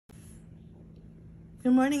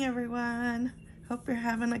Good morning, everyone. Hope you're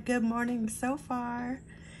having a good morning so far.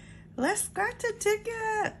 Let's scratch a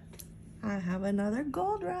ticket. I have another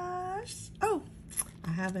Gold Rush. Oh, I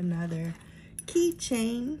have another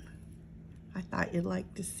keychain. I thought you'd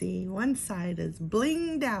like to see. One side is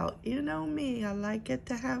blinged out. You know me, I like it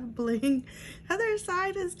to have bling. Other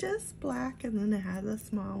side is just black, and then it has a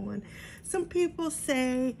small one. Some people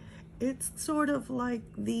say it's sort of like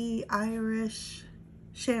the Irish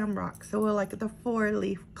shamrock, so like the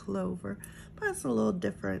 4-leaf clover, but it's a little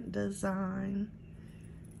different design.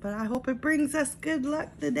 But I hope it brings us good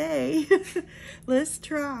luck today. Let's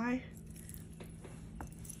try.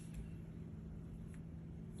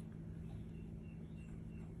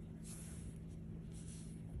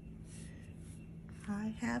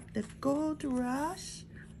 I have the Gold Rush.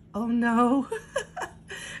 Oh no.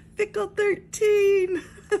 Pickle 13.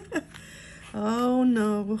 Oh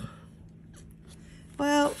no.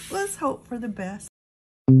 Well, let's hope for the best.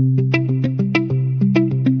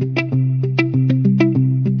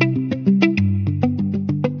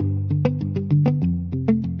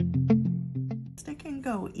 It can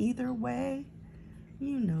go either way.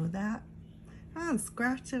 You know that. I'm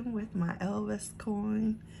scratching with my Elvis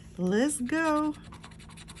coin. Let's go.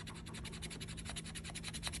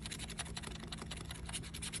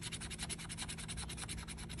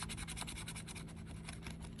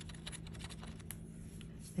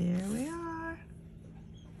 There we are.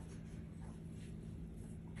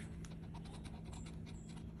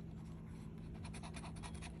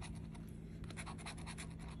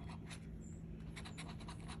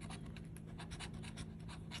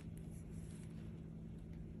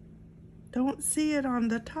 Don't see it on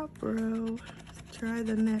the top row. Try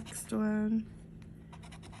the next one.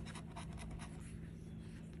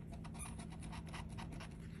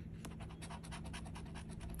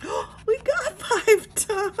 We got 5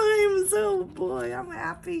 times. Oh boy, I'm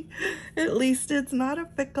happy. At least it's not a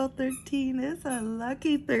Pickle 13. It's a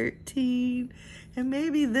lucky 13. And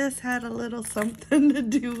maybe this had a little something to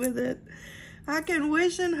do with it. I can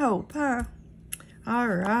wish and hope, huh? All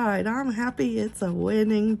right, I'm happy it's a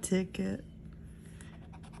winning ticket.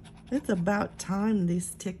 It's about time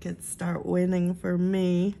these tickets start winning for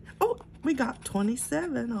me. Oh, we got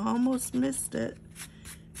 27. I almost missed it.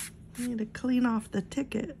 I need to clean off the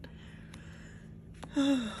ticket.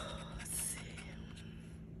 Let's see.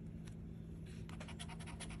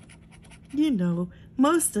 You know,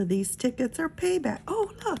 most of these tickets are payback. Oh,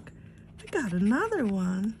 look, we got another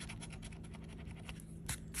one.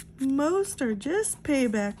 Most are just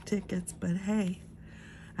payback tickets, but hey,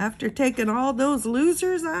 after taking all those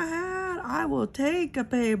losers I had, I will take a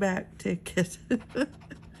payback ticket.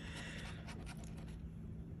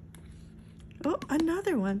 Oh,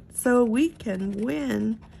 another one. So we can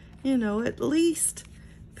win, you know, at least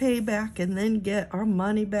pay back and then get our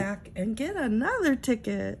money back and get another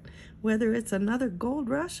ticket, whether it's another Gold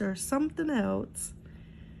Rush or something else.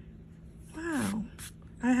 Wow.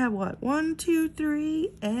 I have what? 1, 2,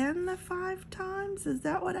 3, and the 5 times? Is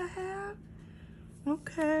that what I have?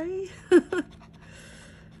 Okay.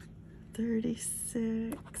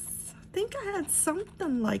 36. I think I had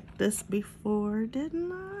something like this before,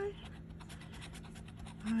 didn't I?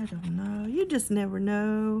 I don't know. You just never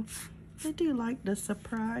know. They do like to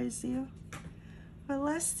surprise you. But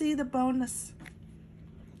let's see the bonus.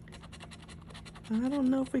 I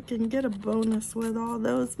don't know if we can get a bonus with all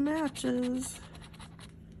those matches.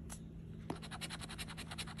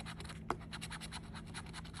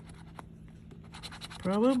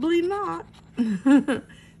 Probably not.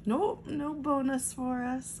 Nope, no bonus for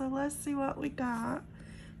us. So let's see what we got.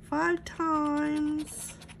 5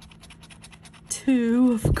 times.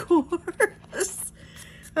 2, of course.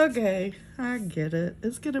 Okay, I get it.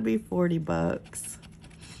 It's gonna be 40 bucks.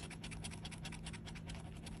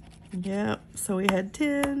 Yep, so we had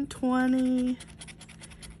 10, 20,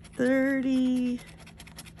 30,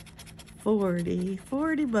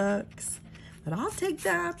 40 bucks. But I'll take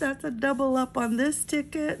that. That's a double up on this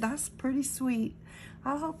ticket. That's pretty sweet.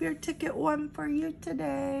 I hope your ticket won for you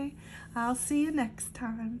today. I'll see you next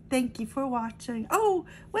time. Thank you for watching. Oh,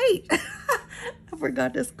 wait. I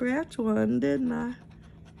forgot to scratch one, didn't I?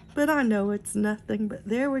 But I know it's nothing. But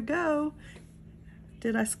there we go.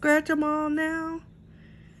 Did I scratch them all now?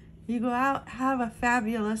 You go out. Have a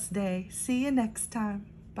fabulous day. See you next time.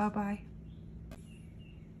 Bye-bye.